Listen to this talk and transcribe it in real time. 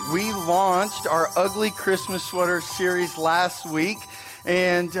We launched our Ugly Christmas Sweater series last week,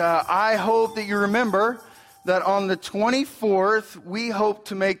 and I hope that you remember that on the 24th, we hope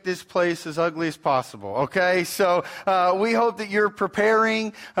to make this place as ugly as possible, okay? So we hope that you're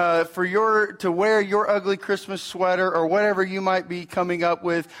preparing to wear your ugly Christmas sweater or whatever you might be coming up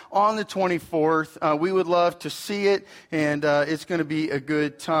with on the 24th. We would love to see it, and it's going to be a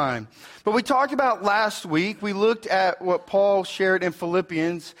good time. But we talked about last week, we looked at what Paul shared in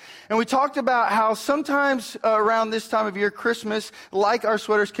Philippians, and we talked about how sometimes around this time of year, Christmas, like our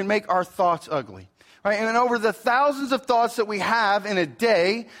sweaters, can make our thoughts ugly. Right? And over the thousands of thoughts that we have in a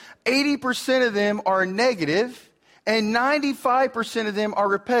day, 80% of them are negative and 95% of them are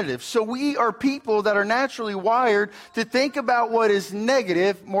repetitive. So we are people that are naturally wired to think about what is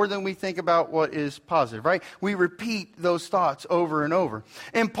negative more than we think about what is positive, right? We repeat those thoughts over and over.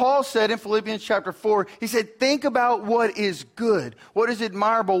 And Paul said in Philippians chapter 4, he said, think about what is good, what is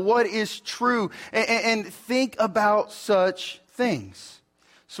admirable, what is true, and think about such things.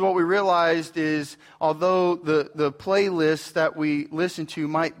 So what we realized is, although the playlists that we listen to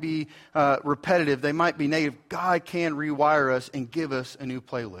might be repetitive, they might be negative, God can rewire us and give us a new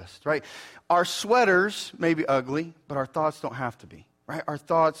playlist, right? Our sweaters may be ugly, but our thoughts don't have to be, right? Our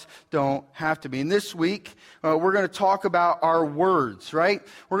thoughts don't have to be. And this week, we're going to talk about our words, right?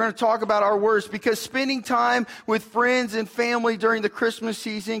 We're going to talk about our words because spending time with friends and family during the Christmas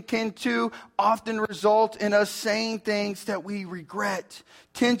season can too often result in us saying things that we regret.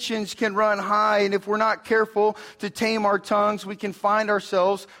 Tensions can run high, and if we're not careful to tame our tongues, we can find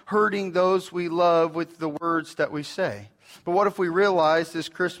ourselves hurting those we love with the words that we say. But what if we realize this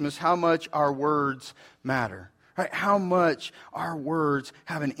Christmas how much our words matter? Right? How much our words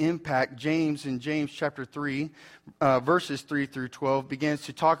have an impact. James in James chapter 3, verses 3 through 12 begins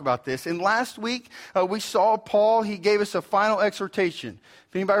to talk about this. And last week, we saw Paul, he gave us a final exhortation.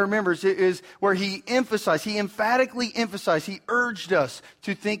 If anybody remembers, it is where he emphatically emphasized, he urged us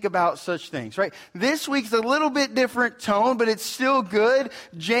to think about such things, right? This week's a little bit different tone, but it's still good.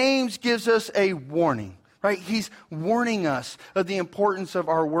 James gives us a warning. Right? He's warning us of the importance of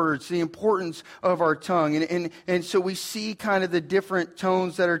our words, the importance of our tongue. And so we see kind of the different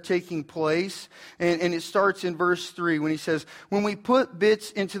tones that are taking place. And it starts in verse 3 when he says, when we put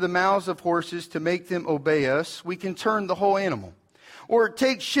bits into the mouths of horses to make them obey us, we can turn the whole animal. Or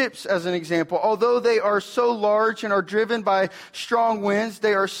take ships as an example. Although they are so large and are driven by strong winds,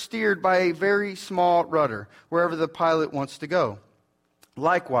 they are steered by a very small rudder wherever the pilot wants to go.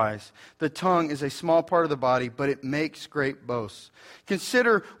 Likewise, the tongue is a small part of the body, but it makes great boasts.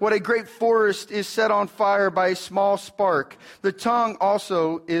 Consider what a great forest is set on fire by a small spark. The tongue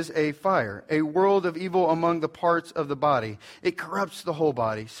also is a fire, a world of evil among the parts of the body. It corrupts the whole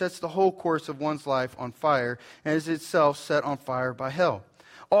body, sets the whole course of one's life on fire, and is itself set on fire by hell.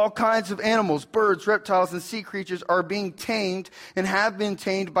 All kinds of animals, birds, reptiles, and sea creatures are being tamed and have been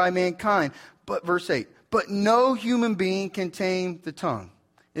tamed by mankind. But verse 8. But no human being can tame the tongue.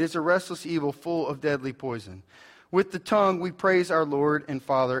 It is a restless evil full of deadly poison. With the tongue we praise our Lord and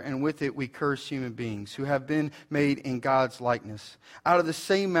Father, and with it we curse human beings who have been made in God's likeness. Out of the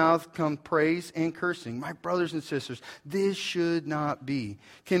same mouth come praise and cursing. My brothers and sisters, this should not be.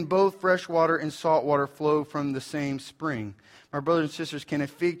 Can both fresh water and salt water flow from the same spring? My brothers and sisters, can a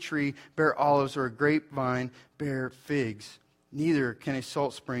fig tree bear olives or a grapevine bear figs? Neither can a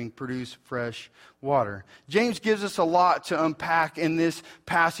salt spring produce fresh water. James gives us a lot to unpack in this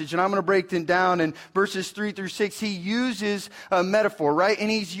passage, and I'm going to break them down. In verses 3 through 6, he uses a metaphor, right? And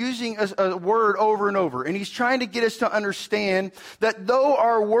he's using a word over and over. And he's trying to get us to understand that though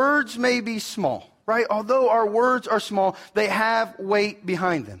our words may be small, right? Although our words are small, they have weight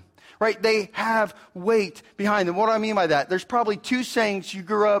behind them. Right? They have weight behind them. What do I mean by that? There's probably two sayings you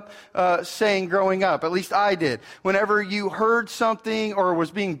grew up saying growing up. At least I did. Whenever you heard something or was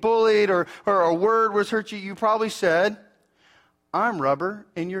being bullied or a word was hurt you, you probably said, I'm rubber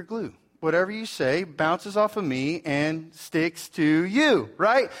and you're glue. Whatever you say bounces off of me and sticks to you,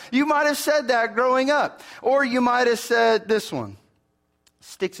 right? You might have said that growing up. Or you might have said this one.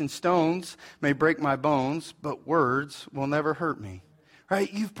 Sticks and stones may break my bones, but words will never hurt me. Right?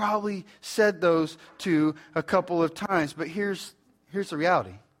 You've probably said those two a couple of times, but here's the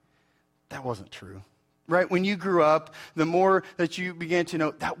reality. That wasn't true. Right? When you grew up, the more that you began to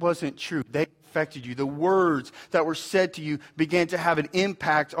know that wasn't true. They affected you. The words that were said to you began to have an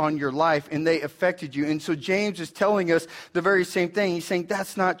impact on your life, and they affected you. And so James is telling us the very same thing. He's saying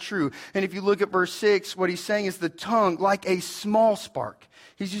that's not true. And if you look at verse 6, what he's saying is the tongue, like a small spark.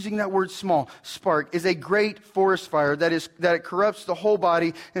 He's using that word small. Spark is a great forest fire that it corrupts the whole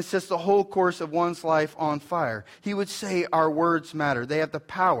body and sets the whole course of one's life on fire. He would say our words matter. They have the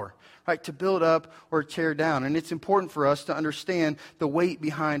power, right, to build up or tear down. And it's important for us to understand the weight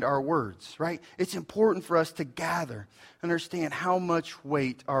behind our words, right? It's important for us to gather, understand how much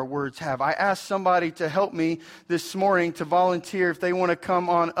weight our words have. I asked somebody to help me this morning to volunteer if they want to come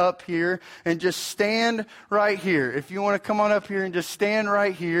on up here and just stand right here. If you want to come on up here and just stand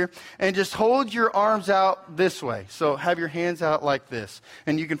right here and just hold your arms out this way. So have your hands out like this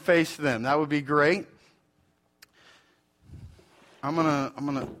and you can face them. That would be great. I'm gonna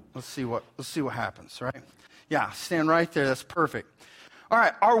let's see what happens, right? Yeah, stand right there. That's perfect. All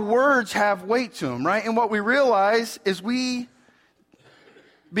right, our words have weight to them, right? And what we realize is we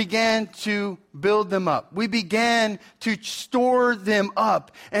began to build them up. We began to store them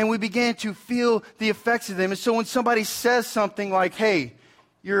up, and we began to feel the effects of them. And so when somebody says something like, hey,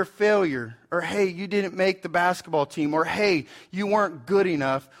 you're a failure, or hey, you didn't make the basketball team, or hey, you weren't good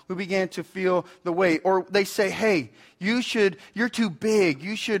enough, we began to feel the weight. Or they say, hey, you're too big,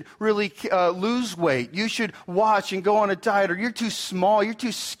 you should really lose weight, you should watch and go on a diet, or you're too small, you're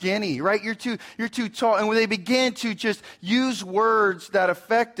too skinny, right? You're too tall. And when they begin to just use words that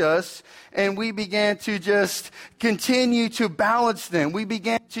affect us, and we began to just continue to balance them, we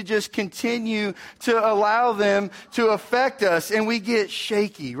began to just continue to allow them to affect us, and we get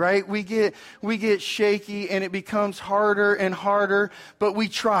shaky, right? We get shaky, and it becomes harder and harder, but we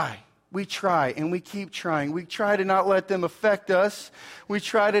try. We try, and we keep trying. We try to not let them affect us. We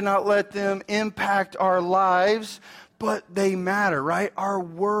try to not let them impact our lives, but they matter, right? Our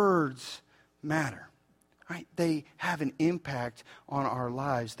words matter, right? They have an impact on our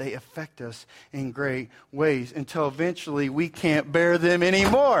lives. They affect us in great ways until eventually we can't bear them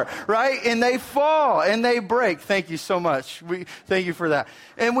anymore, right? And they fall and they break. Thank you so much. Thank you for that.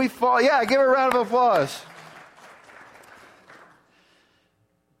 And we fall. Yeah, give a round of applause.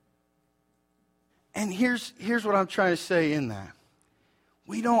 And here's what I'm trying to say in that.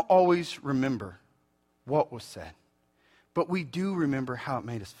 We don't always remember what was said, but we do remember how it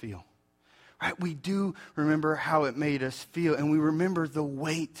made us feel. Right? We do remember how it made us feel, and we remember the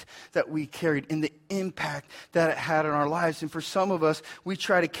weight that we carried and the impact that it had on our lives. And for some of us, we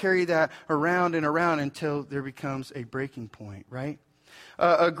try to carry that around and around until there becomes a breaking point, right?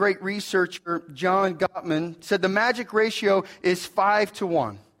 A great researcher, John Gottman, said the magic ratio is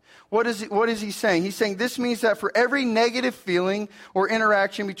 5-to-1. What is he saying? He's saying this means that for every negative feeling or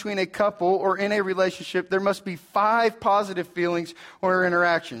interaction between a couple or in a relationship, there must be 5 positive feelings or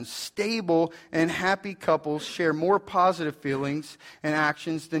interactions. Stable and happy couples share more positive feelings and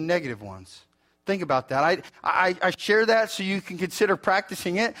actions than negative ones. Think about that. I share that so you can consider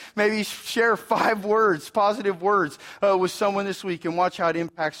practicing it. Maybe share 5 words, positive words, with someone this week and watch how it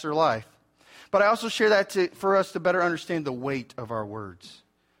impacts their life. But I also share that for us to better understand the weight of our words.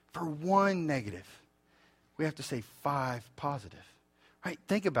 For 1 negative, we have to say 5 positive. Right?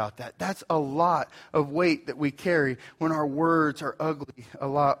 Think about that. That's a lot of weight that we carry when our words are ugly, a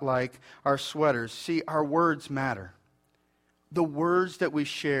lot like our sweaters. See, our words matter. The words that we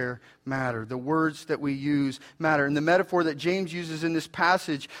share matter. The words that we use matter. And the metaphor that James uses in this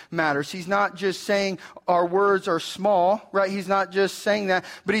passage matters. He's not just saying our words are small, right? He's not just saying that,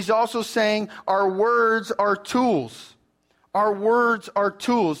 but he's also saying our words are tools. Our words are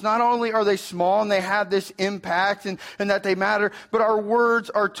tools. Not only are they small and they have this impact and that they matter, but our words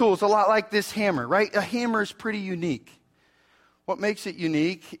are tools. A lot like this hammer, right? A hammer is pretty unique. What makes it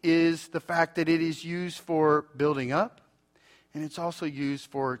unique is the fact that it is used for building up, and it's also used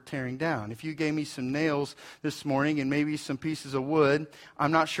for tearing down. If you gave me some nails this morning and maybe some pieces of wood,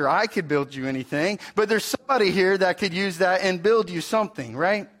 I'm not sure I could build you anything, but there's somebody here that could use that and build you something,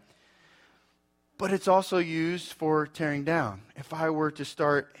 right? But it's also used for tearing down. If I were to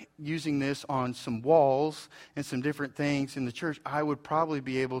start using this on some walls and some different things in the church, I would probably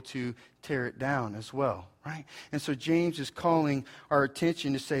be able to tear it down as well, right? And so James is calling our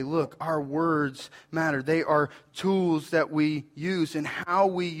attention to say, look, our words matter. They are tools that we use, and how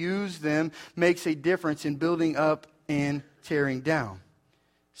we use them makes a difference in building up and tearing down.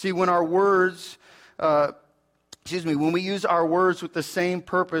 See, when our words... when we use our words with the same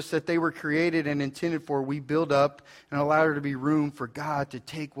purpose that they were created and intended for, we build up and allow there to be room for God to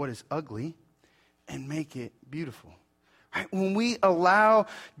take what is ugly and make it beautiful. Right? When we allow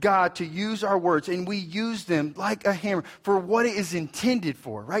God to use our words and we use them like a hammer for what it is intended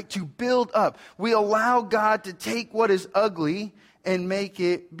for, right? To build up. We allow God to take what is ugly and make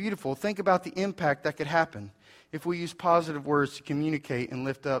it beautiful. Think about the impact that could happen if we use positive words to communicate and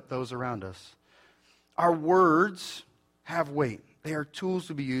lift up those around us. Our words have weight. They are tools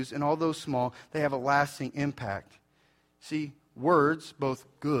to be used, and although small, they have a lasting impact. See, words, both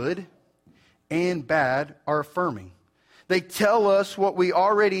good and bad, are affirming. They tell us what we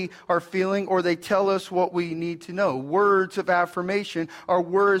already are feeling, or they tell us what we need to know. Words of affirmation are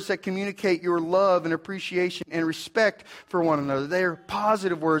words that communicate your love and appreciation and respect for one another. They are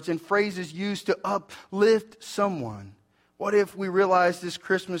positive words and phrases used to uplift someone. What if we realize this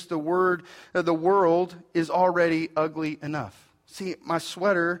Christmas the world is already ugly enough? See, my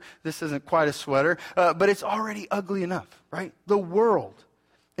sweater, this isn't quite a sweater, but it's already ugly enough, right? The world.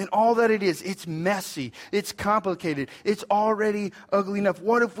 And all that it is, it's messy, it's complicated, it's already ugly enough.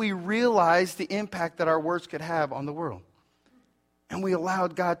 What if we realized the impact that our words could have on the world? And we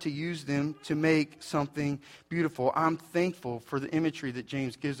allowed God to use them to make something beautiful. I'm thankful for the imagery that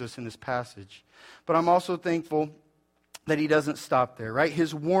James gives us in this passage. But I'm also thankful that he doesn't stop there, right?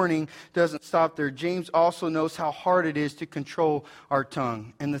 His warning doesn't stop there. James also knows how hard it is to control our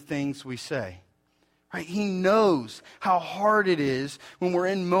tongue and the things we say. Right? He knows how hard it is when we're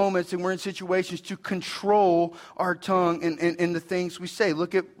in moments and we're in situations to control our tongue and the things we say.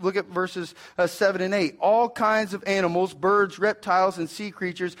 Look at verses 7 and 8. All kinds of animals, birds, reptiles, and sea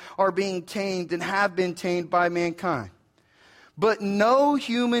creatures are being tamed and have been tamed by mankind. But no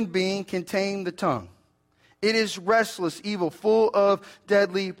human being can tame the tongue. It is restless, evil, full of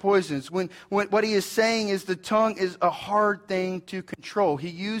deadly poisons. When what he is saying is the tongue is a hard thing to control. He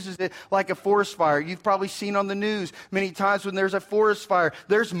uses it like a forest fire. You've probably seen on the news many times when there's a forest fire,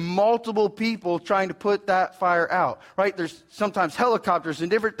 there's multiple people trying to put that fire out, right? There's sometimes helicopters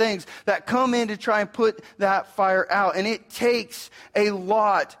and different things that come in to try and put that fire out. And it takes a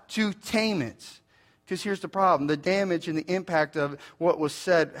lot to tame it. Because here's the problem. The damage and the impact of what was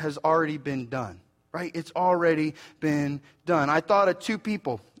said has already been done. Right? It's already been done. I thought of two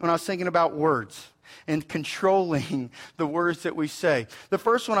people when I was thinking about words and controlling the words that we say. The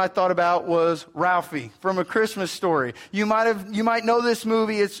first one I thought about was Ralphie from A Christmas Story. You might know this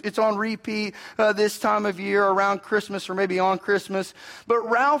movie. It's on repeat this time of year around Christmas or maybe on Christmas. But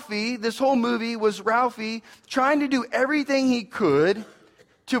Ralphie, this whole movie was Ralphie trying to do everything he could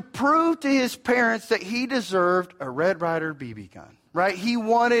to prove to his parents that he deserved a Red Ryder BB gun. Right? He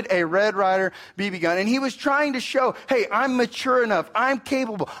wanted a Red Ryder BB gun. And he was trying to show, hey, I'm mature enough. I'm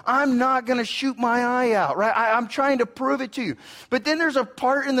capable. I'm not going to shoot my eye out. Right? I'm trying to prove it to you. But then there's a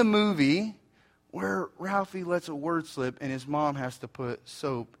part in the movie where Ralphie lets a word slip and his mom has to put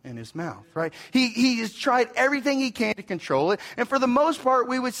soap in his mouth. Right? He has tried everything he can to control it. And for the most part,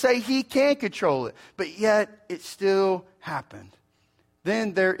 we would say he can control it. But yet, it still happened.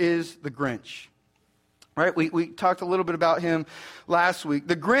 Then there is the Grinch. Right? We talked a little bit about him last week.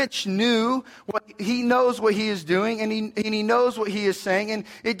 The Grinch he knows what he is doing and he knows what he is saying, and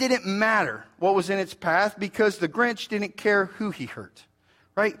it didn't matter what was in its path because the Grinch didn't care who he hurt.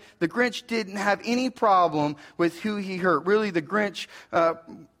 Right? The Grinch didn't have any problem with who he hurt. Really, the Grinch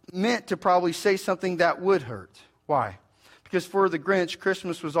meant to probably say something that would hurt. Why? Because for the Grinch,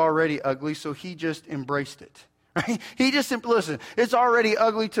 Christmas was already ugly, so he just embraced it. Right? He just simply, listen, it's already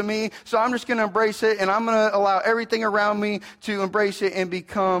ugly to me, so I'm just going to embrace it, and I'm going to allow everything around me to embrace it and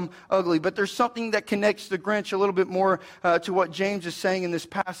become ugly. But there's something that connects the Grinch a little bit more to what James is saying in this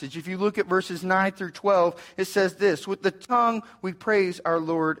passage. If you look at verses 9 through 12, it says this: with the tongue we praise our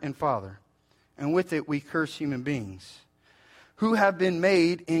Lord and Father, and with it we curse human beings, who have been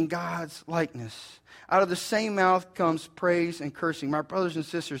made in God's likeness. Out of the same mouth comes praise and cursing. My brothers and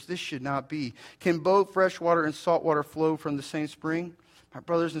sisters, this should not be. Can both fresh water and salt water flow from the same spring? My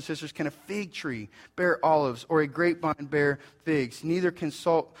brothers and sisters, can a fig tree bear olives or a grapevine bear figs? Neither can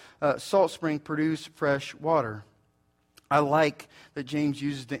salt spring produce fresh water. I like that James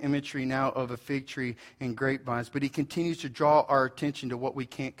uses the imagery now of a fig tree and grapevines, but he continues to draw our attention to what we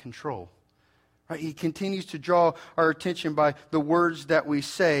can't control. Right? He continues to draw our attention by the words that we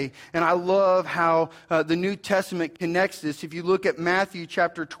say. And I love how the New Testament connects this. If you look at Matthew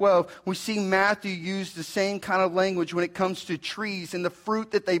chapter 12, we see Matthew use the same kind of language when it comes to trees and the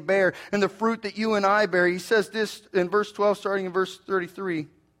fruit that they bear and the fruit that you and I bear. He says this in verse 12, starting in verse 33.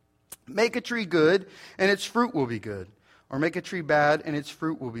 Make a tree good, and its fruit will be good. Or make a tree bad, and its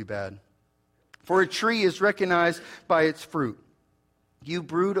fruit will be bad. For a tree is recognized by its fruit. You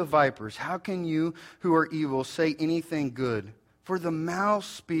brood of vipers, how can you who are evil say anything good? For the mouth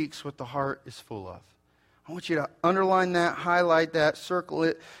speaks what the heart is full of. I want you to underline that, highlight that, circle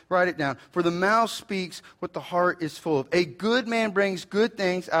it, write it down. For the mouth speaks what the heart is full of. A good man brings good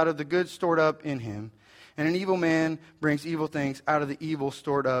things out of the good stored up in him, and an evil man brings evil things out of the evil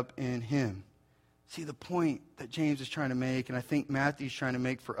stored up in him. See, the point that James is trying to make, and I think Matthew's trying to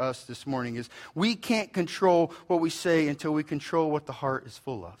make for us this morning, is we can't control what we say until we control what the heart is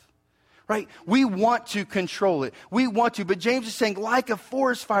full of. Right? We want to control it. We want to. But James is saying, like a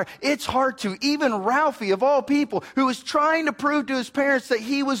forest fire, it's hard to. Even Ralphie, of all people, who was trying to prove to his parents that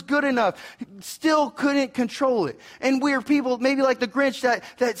he was good enough, still couldn't control it. And we're people, maybe like the Grinch,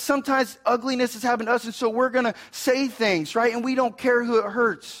 that sometimes ugliness has happened to us, and so we're going to say things, right? And we don't care who it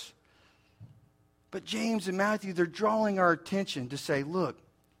hurts. But James and Matthew, they're drawing our attention to say, look,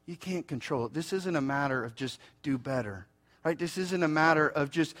 you can't control it. This isn't a matter of just do better. Right? This isn't a matter of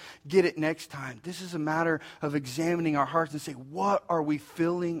just get it next time. This is a matter of examining our hearts and say, what are we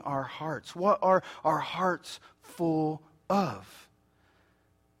filling our hearts? What are our hearts full of?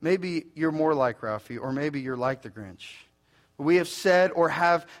 Maybe you're more like Ralphie, or maybe you're like the Grinch. We have said or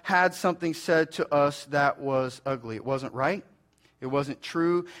have had something said to us that was ugly. It wasn't right. It wasn't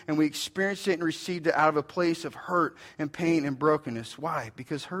true. And we experienced it and received it out of a place of hurt and pain and brokenness. Why?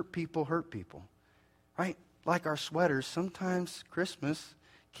 Because hurt people, right? Like our sweaters, sometimes Christmas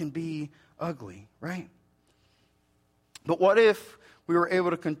can be ugly, right? But what if we were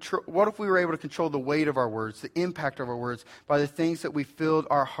able to control the weight of our words, the impact of our words, by the things that we filled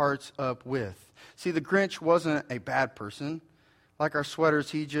our hearts up with? See, the Grinch wasn't a bad person. Like our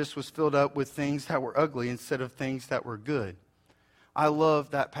sweaters, he just was filled up with things that were ugly instead of things that were good. I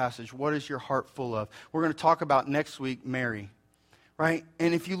love that passage. What is your heart full of? We're going to talk about next week, Mary. Right?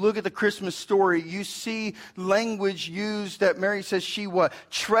 And if you look at the Christmas story, you see language used that Mary says she what?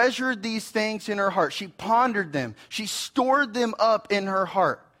 Treasured these things in her heart. She pondered them. She stored them up in her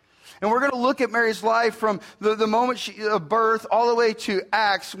heart. And we're going to look at Mary's life from the moment of birth all the way to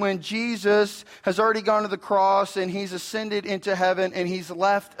Acts, when Jesus has already gone to the cross and he's ascended into heaven and he's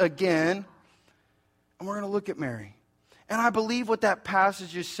left again. And we're going to look at Mary. And I believe what that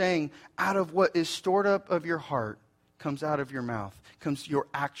passage is saying, out of what is stored up of your heart, comes out of your mouth, comes your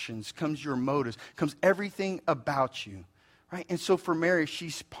actions, comes your motives, comes everything about you, right? And so for Mary,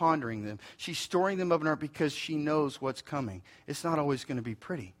 she's pondering them. She's storing them up in her heart because she knows what's coming. It's not always going to be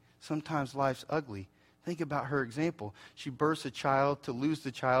pretty. Sometimes life's ugly. Think about her example. She births a child, to lose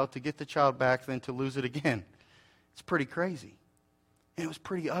the child, to get the child back, then to lose it again. It's pretty crazy. And it was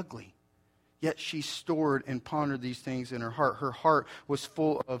pretty ugly. Yet she stored and pondered these things in her heart. Her heart was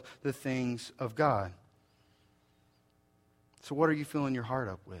full of the things of God. So what are you filling your heart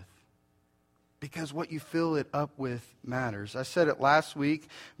up with? Because what you fill it up with matters. I said it last week,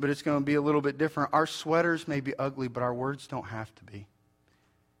 but it's going to be a little bit different. Our sweaters may be ugly, but our words don't have to be.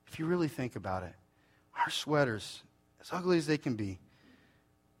 If you really think about it, our sweaters, as ugly as they can be,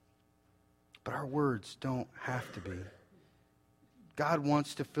 but our words don't have to be. God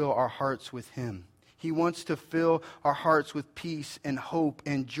wants to fill our hearts with Him. He wants to fill our hearts with peace and hope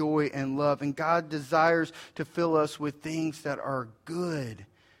and joy and love. And God desires to fill us with things that are good.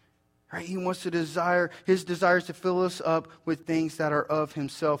 Right? He wants to His desires to fill us up with things that are of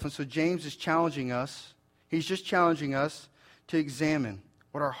Himself. And so James is challenging us. He's just challenging us to examine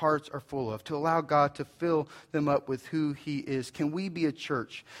what our hearts are full of, to allow God to fill them up with who He is. Can we be a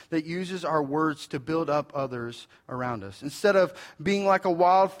church that uses our words to build up others around us? Instead of being like a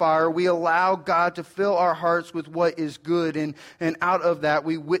wildfire, we allow God to fill our hearts with what is good, and out of that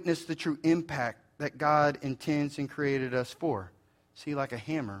we witness the true impact that God intends and created us for. See, like a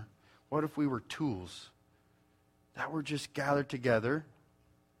hammer, what if we were tools that were just gathered together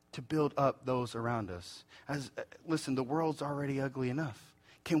to build up those around us? Listen, the world's already ugly enough.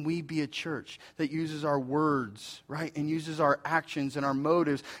 Can we be a church that uses our words, right, and uses our actions and our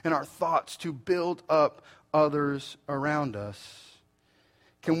motives and our thoughts to build up others around us?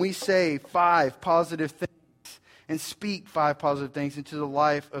 Can we say 5 positive things and speak 5 positive things into the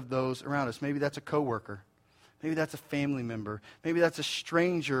life of those around us? Maybe that's a coworker. Maybe that's a family member. Maybe that's a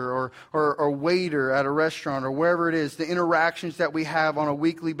stranger or waiter at a restaurant or wherever it is, the interactions that we have on a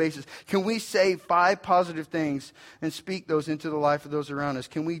weekly basis. Can we say 5 positive things and speak those into the life of those around us?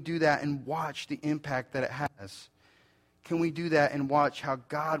 Can we do that and watch the impact that it has? Can we do that and watch how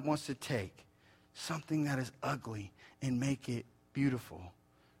God wants to take something that is ugly and make it beautiful,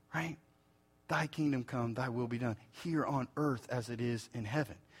 right? Thy kingdom come, thy will be done here on earth as it is in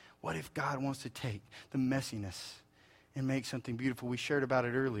heaven. What if God wants to take the messiness and make something beautiful? We shared about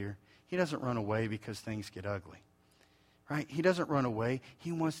it earlier. He doesn't run away because things get ugly, right? He doesn't run away.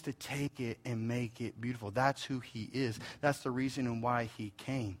 He wants to take it and make it beautiful. That's who He is. That's the reason and why He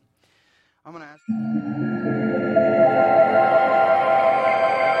came. I'm going to ask